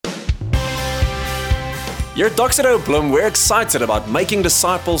Here at Doxa Bloem, we're excited about making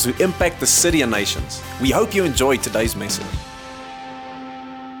disciples who impact the city and nations. We hope you enjoy today's message.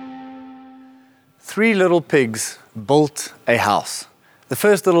 3 little pigs built a house. The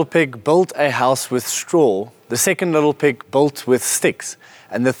first little pig built a house with straw, the second little pig built with sticks,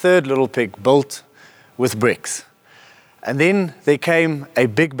 and the third little pig built with bricks. And then there came a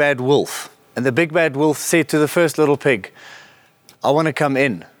big bad wolf, and the big bad wolf said to the first little pig, "I want to come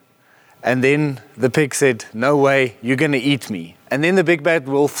in." And then the pig said, "No way, you're going to eat me." And then the big bad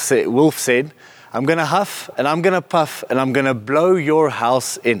wolf said, "I'm going to huff and I'm going to puff and I'm going to blow your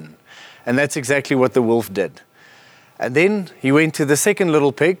house in." And that's exactly what the wolf did. And then he went to the second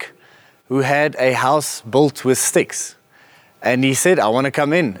little pig who had a house built with sticks. And he said, "I want to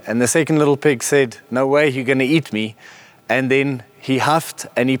come in." And the second little pig said, "No way, you're going to eat me." And then he huffed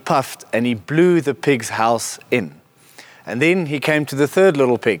and he puffed and he blew the pig's house in. And then he came to the third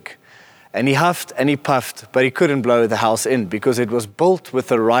little pig. And he huffed and he puffed, but he couldn't blow the house in because it was built with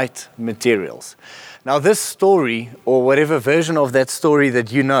the right materials. Now this story, or whatever version of that story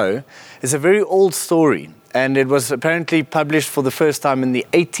that you know, is a very old story. And it was apparently published for the first time in the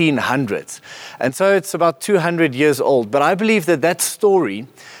 1800s. And so it's about 200 years old. But I believe that that story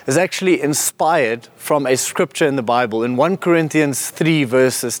is actually inspired from a scripture in the Bible in 1 Corinthians 3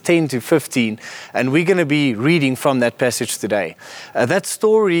 verses 10 to 15. And we're going to be reading from that passage today. That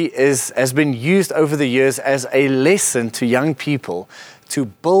story has been used over the years as a lesson to young people to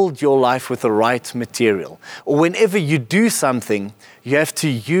build your life with the right material. Or whenever you do something, you have to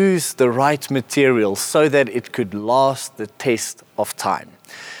use the right material so that it could last the test of time.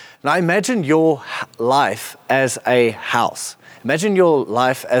 Now imagine your life as a house. Imagine your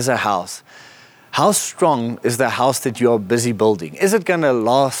life as a house. How strong is the house that you are busy building? Is it going to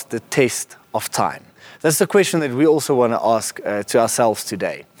last the test of time? That's the question that we also want to ask to ourselves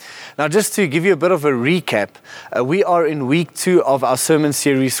today. Now, just to give you a bit of a recap, we are in week 2 of our sermon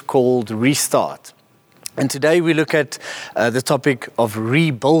series called Restart. And today we look at the topic of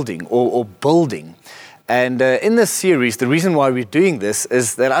rebuilding or building. And in this series, the reason why we're doing this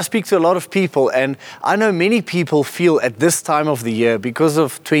is that I speak to a lot of people, and I know many people feel at this time of the year, because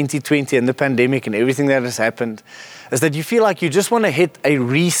of 2020 and the pandemic and everything that has happened, is that you feel like you just want to hit a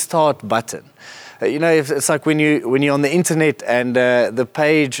restart button. You know, it's like when you're on the internet and the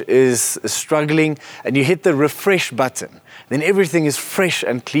page is struggling and you hit the refresh button, then everything is fresh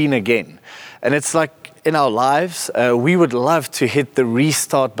and clean again. And it's like in our lives, we would love to hit the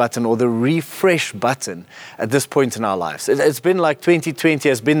restart button or the refresh button at this point in our lives. It's been like 2020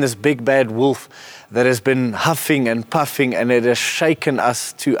 has been this big bad wolf that has been huffing and puffing, and it has shaken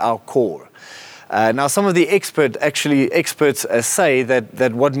us to our core. Now, some of the experts say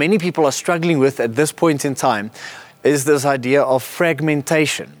that what many people are struggling with at this point in time is this idea of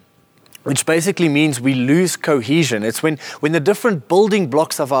fragmentation, which basically means we lose cohesion. It's when the different building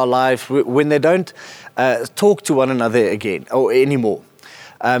blocks of our life, when they don't talk to one another again or anymore.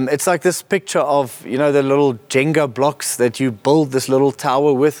 It's like this picture of, you know, the little Jenga blocks that you build this little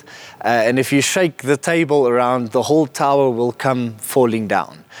tower with. And if you shake the table around, the whole tower will come falling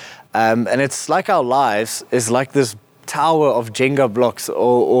down. And it's like our lives is like this tower of Jenga blocks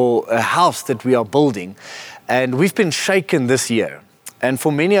or a house that we are building. And we've been shaken this year. And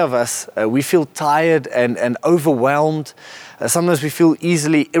for many of us, we feel tired and overwhelmed. Sometimes we feel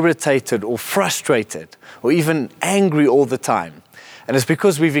easily irritated or frustrated or even angry all the time. And it's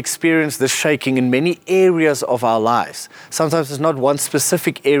because we've experienced this shaking in many areas of our lives. Sometimes it's not one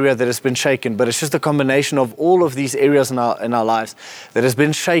specific area that has been shaken, but it's just a combination of all of these areas in our lives that has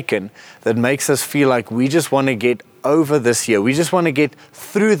been shaken that makes us feel like we just want to get over this year. We just want to get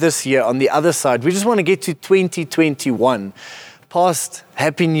through this year on the other side. We just want to get to 2021, past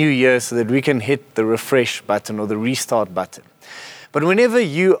Happy New Year, so that we can hit the refresh button or the restart button. But whenever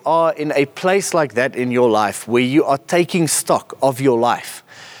you are in a place like that in your life, where you are taking stock of your life,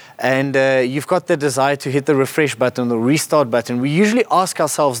 and you've got the desire to hit the refresh button, the restart button, we usually ask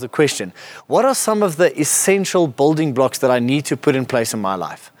ourselves the question, what are some of the essential building blocks that I need to put in place in my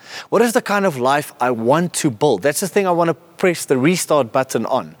life? What is the kind of life I want to build? That's the thing I want to press the restart button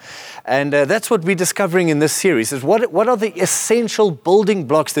on. And that's what we're discovering in this series, is what are the essential building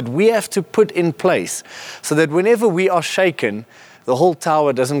blocks that we have to put in place so that whenever we are shaken, the whole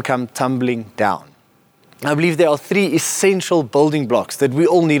tower doesn't come tumbling down. I believe there are 3 essential building blocks that we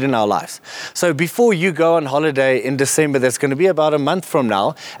all need in our lives. So before you go on holiday in December, that's going to be about a month from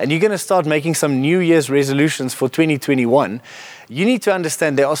now, and you're going to start making some New Year's resolutions for 2021, you need to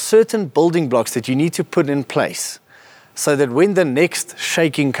understand there are certain building blocks that you need to put in place so that when the next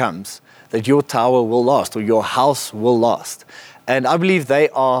shaking comes, that your tower will last or your house will last. And I believe they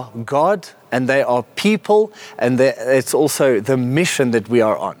are God, and they are people, and it's also the mission that we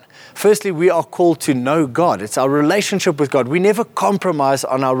are on. Firstly, we are called to know God. It's our relationship with God. We never compromise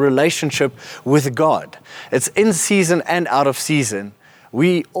on our relationship with God. It's in season and out of season.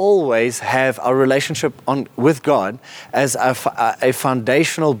 We always have our relationship with God as a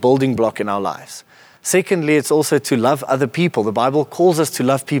foundational building block in our lives. Secondly, it's also to love other people. The Bible calls us to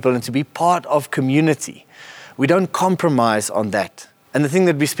love people and to be part of community. We don't compromise on that. And the thing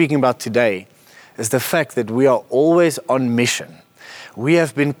that we're speaking about today is the fact that we are always on mission. We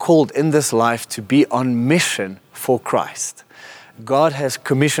have been called in this life to be on mission for Christ. God has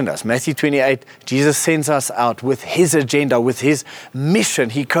commissioned us. Matthew 28, Jesus sends us out with His agenda, with His mission.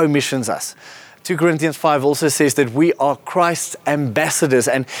 He commissions us. 2 Corinthians 5 also says that we are Christ's ambassadors,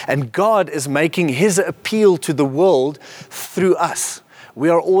 and God is making His appeal to the world through us. We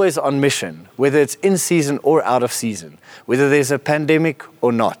are always on mission, whether it's in season or out of season, whether there's a pandemic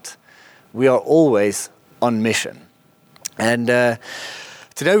or not. We are always on mission. And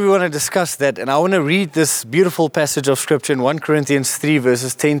today we want to discuss that, and I want to read this beautiful passage of Scripture in 1 Corinthians 3,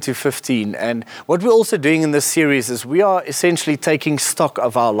 verses 10 to 15. And what we're also doing in this series is we are essentially taking stock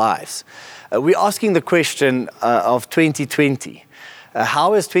of our lives. We're asking the question of 2020.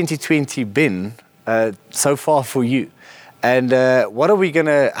 How has 2020 been so far for you? And how are we going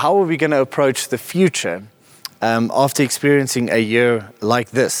to approach the future after experiencing a year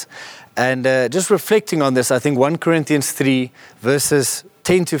like this? And just reflecting on this, I think 1 Corinthians 3, verses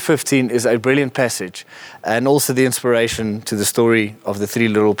 10 to 15 is a brilliant passage, and also the inspiration to the story of the three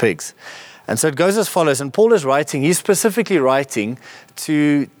little pigs. And so it goes as follows, and Paul is writing, he's specifically writing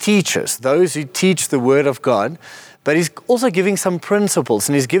to teachers, those who teach the Word of God, but he's also giving some principles,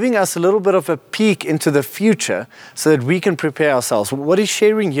 and he's giving us a little bit of a peek into the future so that we can prepare ourselves. What he's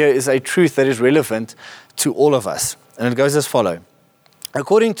sharing here is a truth that is relevant to all of us, and it goes as follows.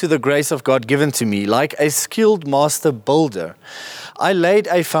 According to the grace of God given to me, like a skilled master builder, I laid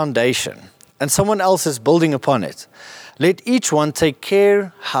a foundation, and someone else is building upon it. Let each one take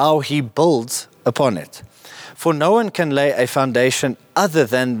care how he builds upon it. For no one can lay a foundation other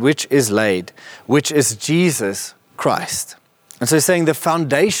than which is laid, which is Jesus Christ. And so he's saying the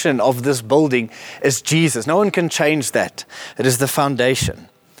foundation of this building is Jesus. No one can change that. It is the foundation.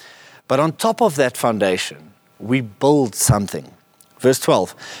 But on top of that foundation, we build something. Verse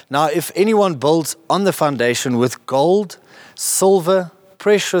 12, now if anyone builds on the foundation with gold, silver,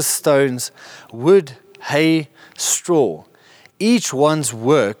 precious stones, wood, hay, straw, each one's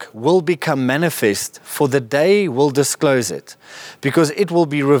work will become manifest, for the day will disclose it, because it will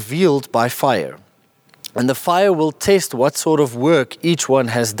be revealed by fire. And the fire will test what sort of work each one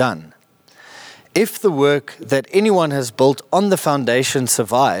has done. If the work that anyone has built on the foundation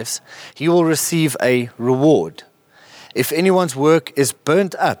survives, he will receive a reward. If anyone's work is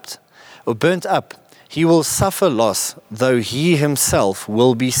burnt up, he will suffer loss, though he himself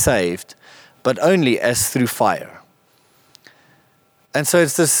will be saved, but only as through fire. And so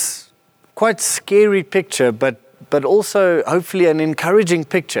it's this quite scary picture, but also hopefully an encouraging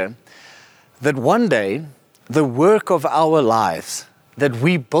picture that one day the work of our lives that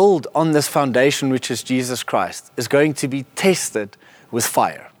we build on this foundation, which is Jesus Christ, is going to be tested with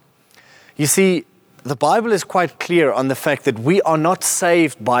fire. You see, the Bible is quite clear on the fact that we are not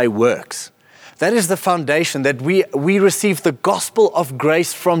saved by works. That is the foundation, that we receive the gospel of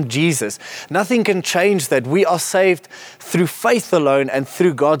grace from Jesus. Nothing can change that. We are saved through faith alone and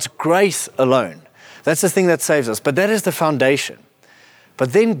through God's grace alone. That's the thing that saves us. But that is the foundation.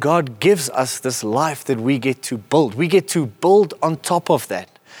 But then God gives us this life that we get to build. We get to build on top of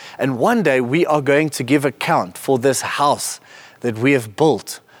that. And one day we are going to give account for this house that we have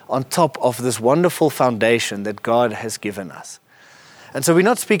built on top of this wonderful foundation that God has given us. And so we're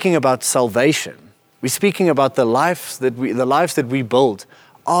not speaking about salvation. We're speaking about the lives that we build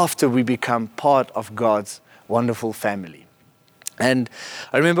after we become part of God's wonderful family. And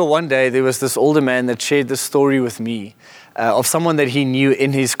I remember one day there was this older man that shared this story with me of someone that he knew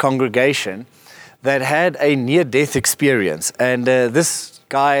in his congregation that had a near-death experience. And this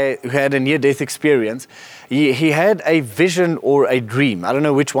guy who had a near-death experience, he had a vision or a dream. I don't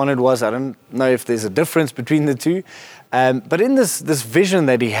know which one it was. I don't know if there's a difference between the two. But in this vision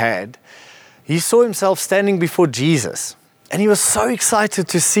that he had, he saw himself standing before Jesus. And he was so excited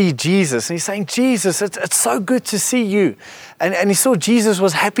to see Jesus. And he's saying, Jesus, it's so good to see you. And he saw Jesus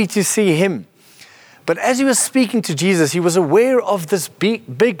was happy to see him. But as he was speaking to Jesus, he was aware of this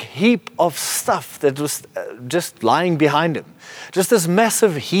big heap of stuff that was just lying behind him. Just this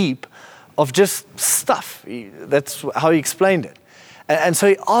massive heap of just stuff. That's how he explained it. And so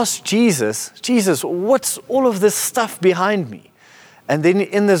he asked Jesus, what's all of this stuff behind me? And then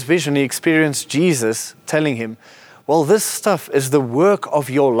in this vision, he experienced Jesus telling him, well, this stuff is the work of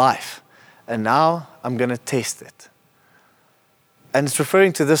your life, and now I'm going to test it. And it's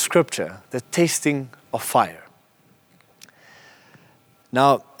referring to this scripture, the testing of fire.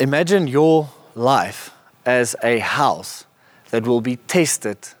 Now, imagine your life as a house that will be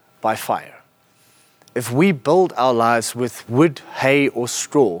tested by fire. If we build our lives with wood, hay, or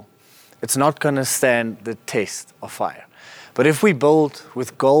straw, it's not going to stand the test of fire. But if we build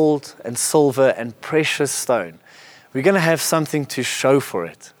with gold and silver and precious stone, we're going to have something to show for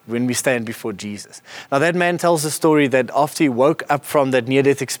it when we stand before Jesus. Now that man tells a story that after he woke up from that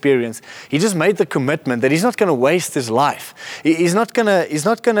near-death experience, he just made the commitment that he's not going to waste his life. He's not going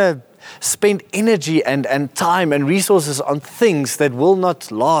to spend energy and time and resources on things that will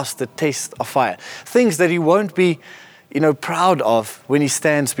not last the test of fire. Things that he won't be, proud of when he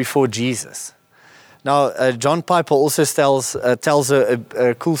stands before Jesus. Now, John Piper also tells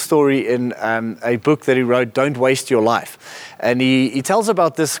a cool story in a book that he wrote, Don't Waste Your Life. And he tells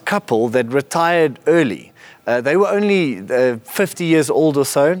about this couple that retired early. They were only 50 years old or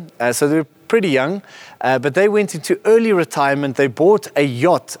so they were pretty young, but they went into early retirement. They bought a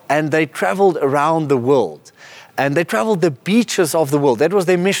yacht and they traveled around the world. And they traveled the beaches of the world. That was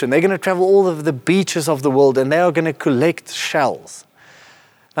their mission. They're going to travel all of the beaches of the world, and they are going to collect shells.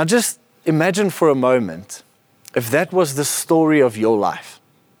 Now, just imagine for a moment if that was the story of your life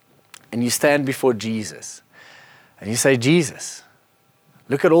and you stand before Jesus and you say, Jesus,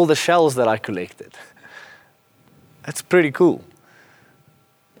 look at all the shells that I collected. That's pretty cool.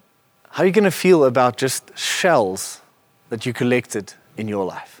 How are you going to feel about just shells that you collected in your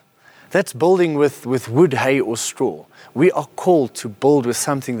life? That's building with wood, hay, or straw. We are called to build with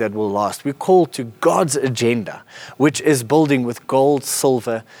something that will last. We're called to God's agenda, which is building with gold,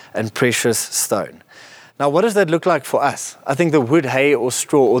 silver, and precious stone. Now, what does that look like for us? I think the wood, hay, or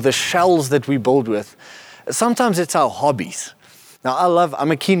straw, or the shells that we build with, sometimes it's our hobbies. Now,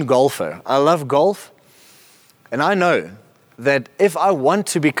 I'm a keen golfer. I love golf, and I know that if I want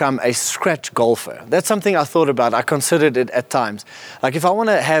to become a scratch golfer, that's something I thought about. I considered it at times. Like if I want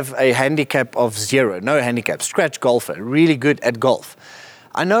to have a handicap of 0, no handicap, scratch golfer, really good at golf,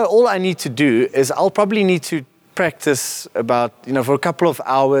 I know all I need to do is I'll probably need to practice about, for a couple of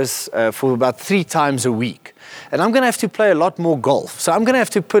hours for about 3 times a week. And I'm going to have to play a lot more golf. So I'm going to have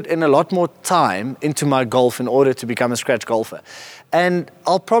to put in a lot more time into my golf in order to become a scratch golfer. And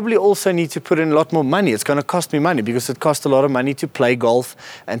I'll probably also need to put in a lot more money. It's going to cost me money because it costs a lot of money to play golf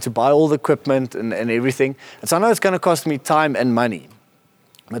and to buy all the equipment and everything. And so I know it's going to cost me time and money.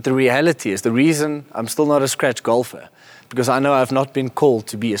 But the reality is the reason I'm still not a scratch golfer, because I know I've not been called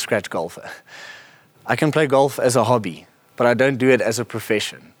to be a scratch golfer. I can play golf as a hobby, but I don't do it as a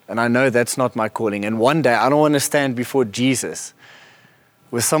profession. And I know that's not my calling. And one day I don't want to stand before Jesus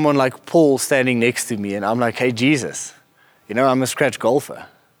with someone like Paul standing next to me. And I'm like, hey, Jesus, I'm a scratch golfer.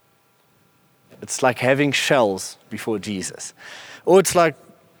 It's like having shells before Jesus. Or it's like,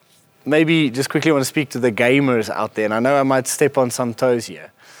 maybe just quickly want to speak to the gamers out there. And I know I might step on some toes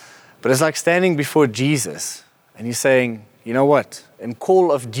here. But it's like standing before Jesus and he's saying, you know what? In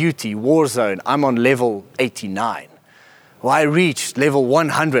Call of Duty, Warzone, I'm on level 89. Well, I reached level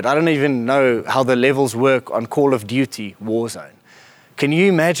 100. I don't even know how the levels work on Call of Duty, Warzone. Can you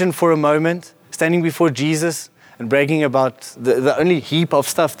imagine for a moment standing before Jesus and bragging about the only heap of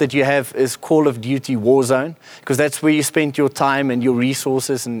stuff that you have is Call of Duty, Warzone, because that's where you spent your time and your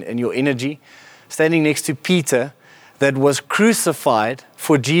resources and your energy. Standing next to Peter that was crucified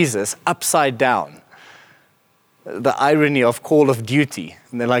for Jesus upside down. The irony of Call of Duty.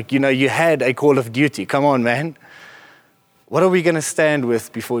 And they're like, you had a Call of Duty. Come on, man. What are we going to stand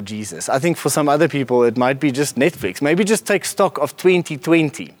with before Jesus? I think for some other people, it might be just Netflix. Maybe just take stock of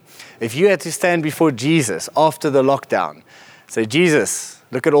 2020. If you had to stand before Jesus after the lockdown, say, Jesus,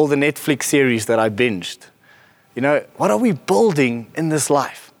 look at all the Netflix series that I binged. What are we building in this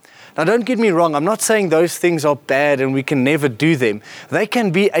life? Now, don't get me wrong. I'm not saying those things are bad and we can never do them. They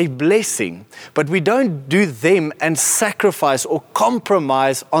can be a blessing, but we don't do them and sacrifice or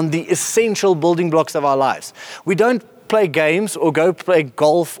compromise on the essential building blocks of our lives. We don't play games or go play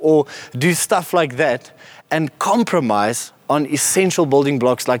golf or do stuff like that and compromise on essential building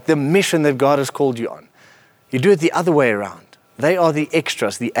blocks like the mission that God has called you on. You do it the other way around. They are the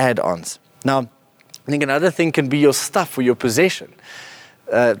extras, the add-ons. Now, I think another thing can be your stuff or your possessions.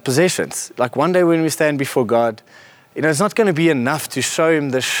 Like one day when we stand before God, it's not going to be enough to show him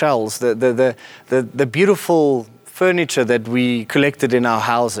the shells, the beautiful furniture that we collected in our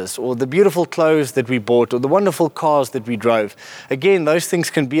houses, or the beautiful clothes that we bought, or the wonderful cars that we drove. Again, those things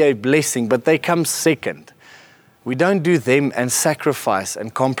can be a blessing, but they come second. we don't do them and sacrifice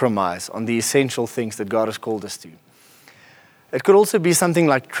and compromise on the essential things that God has called us to. It could also be something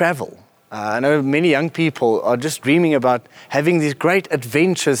like travel. I know many young people are just dreaming about having these great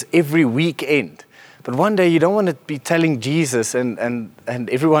adventures every weekend. But one day you don't want to be telling Jesus and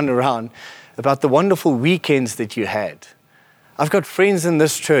everyone around about the wonderful weekends that you had. I've got friends in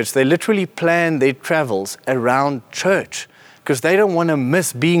this church, they literally plan their travels around church because they don't want to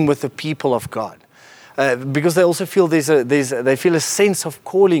miss being with the people of God. Because they also feel they feel a sense of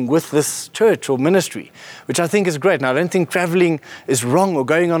calling with this church or ministry, which I think is great. Now, I don't think traveling is wrong or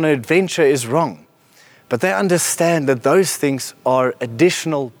going on an adventure is wrong. But they understand that those things are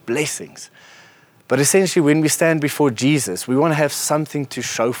additional blessings. But essentially, when we stand before Jesus, we want to have something to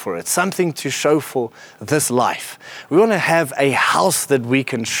show for it, something to show for this life. We want to have a house that we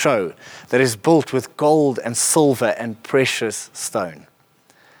can show that is built with gold and silver and precious stone.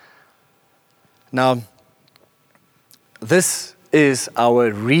 Now, this is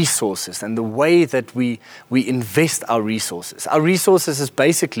our resources and the way that we invest our resources. Our resources is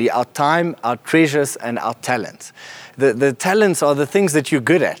basically our time, our treasures, and our talents. The talents are the things that you're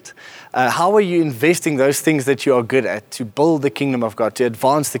good at. How are you investing those things that you are good at to build the kingdom of God, to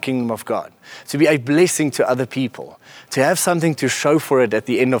advance the kingdom of God, to be a blessing to other people, to have something to show for it at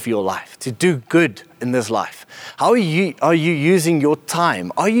the end of your life, to do good in this life? How are you using your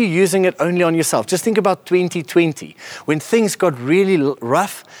time? Are you using it only on yourself? Just think about 2020, when things got really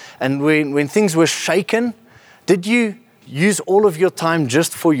rough and when things were shaken. Did you use all of your time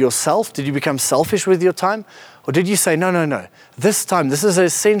just for yourself? Did you become selfish with your time? Or did you say, no, this time, this is an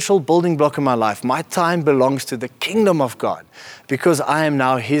essential building block in my life. My time belongs to the kingdom of God because I am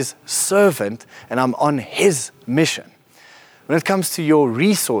now His servant and I'm on His mission. When it comes to your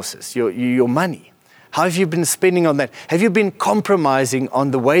resources, your money, how have you been spending on that? Have you been compromising on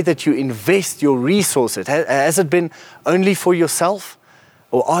the way that you invest your resources? Has it been only for yourself?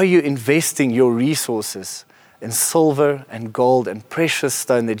 Or are you investing your resources in silver and gold and precious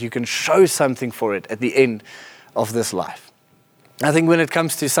stone that you can show something for it at the end of this life? I think when it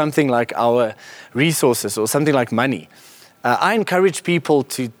comes to something like our resources or something like money, I encourage people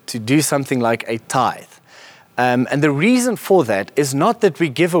to do something like a tithe. And the reason for that is not that we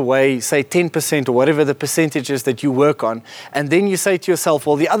give away, say, 10% or whatever the percentage is that you work on, and then you say to yourself,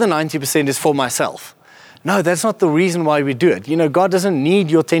 well, the other 90% is for myself. No, that's not the reason why we do it. You know, God doesn't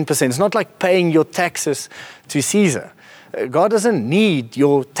need your 10%. It's not like paying your taxes to Caesar. God doesn't need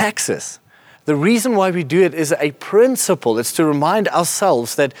your taxes. The reason why we do it is a principle. It's to remind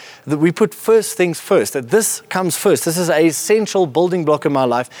ourselves that we put first things first, that this comes first. This is an essential building block in my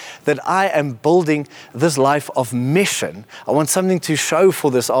life, that I am building this life of mission. I want something to show for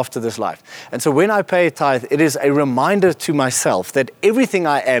this after this life. And so when I pay a tithe, it is a reminder to myself that everything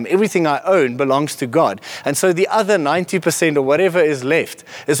I am, everything I own belongs to God. And so the other 90% or whatever is left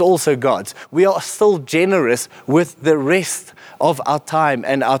is also God's. We are still generous with the rest of our time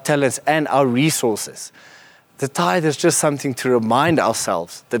and our talents and our resources. The tithe is just something to remind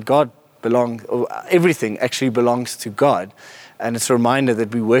ourselves that everything actually belongs to God. And it's a reminder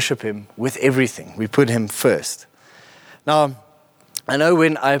that we worship Him with everything. We put Him first. Now, I know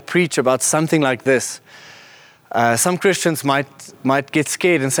when I preach about something like this, some Christians might get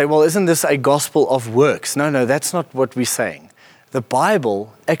scared and say, well, isn't this a gospel of works? No, that's not what we're saying. The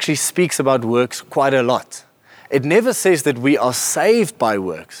Bible actually speaks about works quite a lot. It never says that we are saved by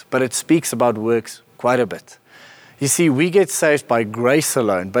works, but it speaks about works quite a bit. You see, we get saved by grace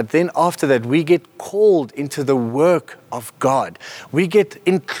alone, but then after that, we get called into the work of God. We get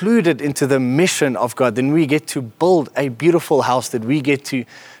included into the mission of God. Then we get to build a beautiful house that we get to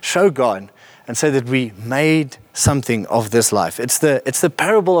show God and say that we made something of this life. It's the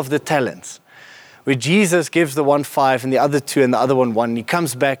parable of the talents, where Jesus gives the one 5 and the other 2 and the other one 1. And He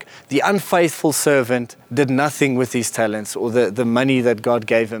comes back. The unfaithful servant did nothing with his talents or the money that God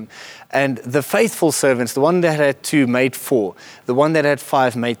gave him. And the faithful servants, the one that had 2 made 4. The one that had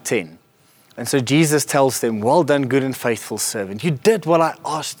 5 made 10. And so Jesus tells them, well done, good and faithful servant. You did what I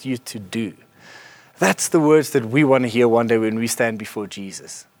asked you to do. That's the words that we want to hear one day when we stand before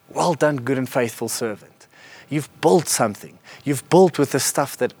Jesus. Well done, good and faithful servant. You've built something. You've built with the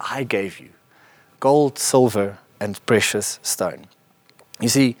stuff that I gave you. Gold, silver, and precious stone. You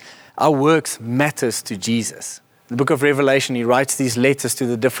see, our works matters to Jesus. In the book of Revelation, He writes these letters to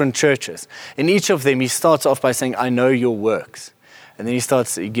the different churches. In each of them, He starts off by saying, I know your works. And then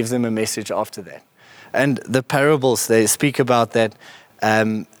He gives them a message after that. And the parables, they speak about that.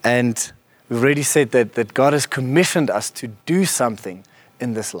 And we've already said that God has commissioned us to do something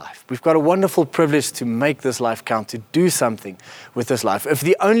in this life. We've got a wonderful privilege to make this life count, to do something with this life. If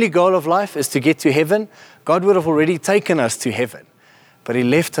the only goal of life is to get to heaven, God would have already taken us to heaven. But He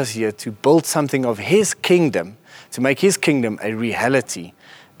left us here to build something of His kingdom, to make His kingdom a reality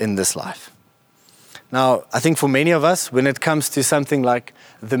in this life. Now, I think for many of us, when it comes to something like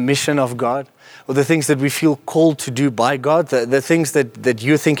the mission of God, or the things that we feel called to do by God, the things that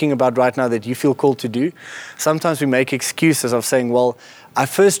you're thinking about right now that you feel called to do, sometimes we make excuses of saying, well, I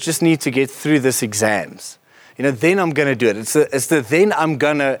first just need to get through this exams. Then I'm going to do it. It's the then I'm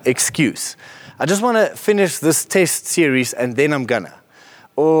going to excuse. I just want to finish this test series and then I'm going to.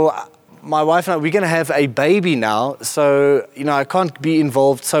 Or my wife and I, we're going to have a baby now, so, I can't be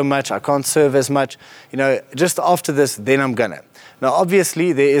involved so much. I can't serve as much. Just after this, then I'm going to. Now,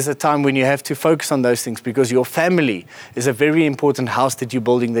 obviously, there is a time when you have to focus on those things because your family is a very important house that you're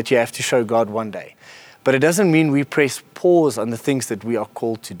building that you have to show God one day. But it doesn't mean we press pause on the things that we are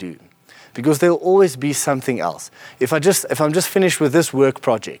called to do, because there'll always be something else. If I'm just finished with this work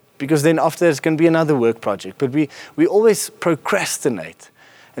project, because then after there's going to be another work project. But we always procrastinate.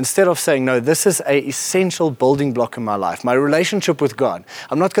 Instead of saying, no, this is an essential building block in my life, my relationship with God.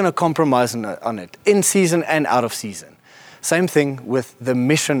 I'm not going to compromise on it, in season and out of season. Same thing with the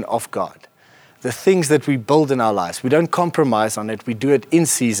mission of God. The things that we build in our lives, we don't compromise on it. We do it in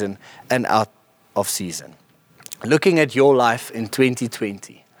season and out of season. Looking at your life in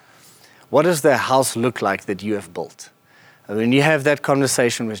 2020, what does the house look like that you have built? And when you have that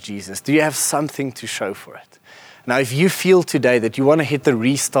conversation with Jesus, do you have something to show for it? Now, if you feel today that you want to hit the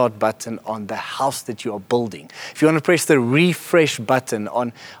restart button on the house that you are building, if you want to press the refresh button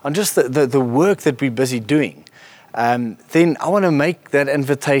on just the work that we're busy doing, then I want to make that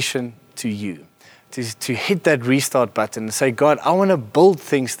invitation to you to hit that restart button and say, God, I want to build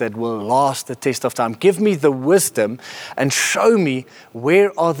things that will last the test of time. Give me the wisdom and show me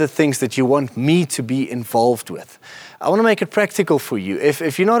where are the things that you want me to be involved with. I want to make it practical for you.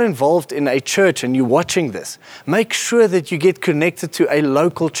 If you're not involved in a church and you're watching this, make sure that you get connected to a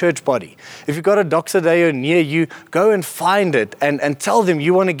local church body. If you've got a Doxa Deo near you, go and find it and tell them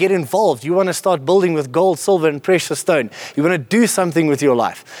you want to get involved. You want to start building with gold, silver, and precious stone. You want to do something with your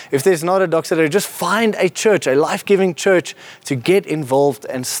life. If there's not a Doxa Deo, just find a church, a life-giving church to get involved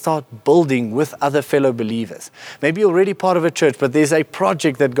and start building with other fellow believers. Maybe you're already part of a church, but there's a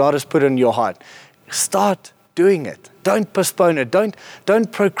project that God has put in your heart. Start doing it. Don't postpone it.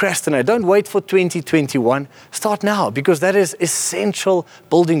 Don't procrastinate. Don't wait for 2021. Start now, because that is essential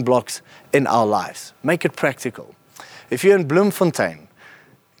building blocks in our lives. Make it practical. If you're in Bloemfontein,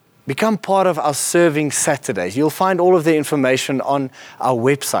 become part of our Serving Saturdays. You'll find all of the information on our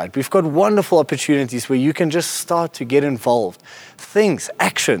website. We've got wonderful opportunities where you can just start to get involved. Things,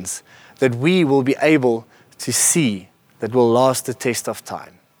 actions that we will be able to see that will last the test of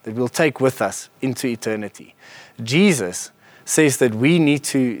time, that we'll take with us into eternity. Jesus says that we need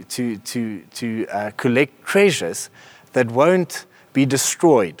to collect treasures that won't be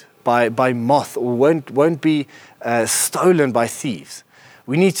destroyed by moth or won't be stolen by thieves.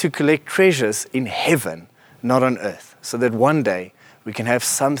 We need to collect treasures in heaven, not on earth, so that one day we can have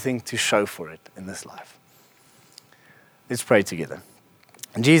something to show for it in this life. Let's pray together.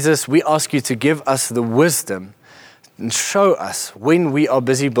 Jesus, we ask you to give us the wisdom and show us when we are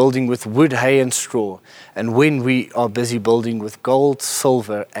busy building with wood, hay, and straw, and when we are busy building with gold,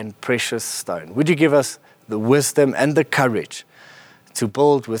 silver, and precious stone. Would you give us the wisdom and the courage to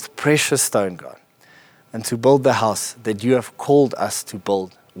build with precious stone, God, and to build the house that you have called us to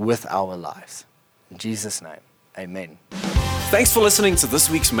build with our lives. In Jesus' name, amen. Thanks for listening to this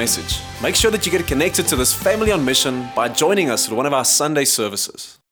week's message. Make sure that you get connected to this family on mission by joining us at one of our Sunday services.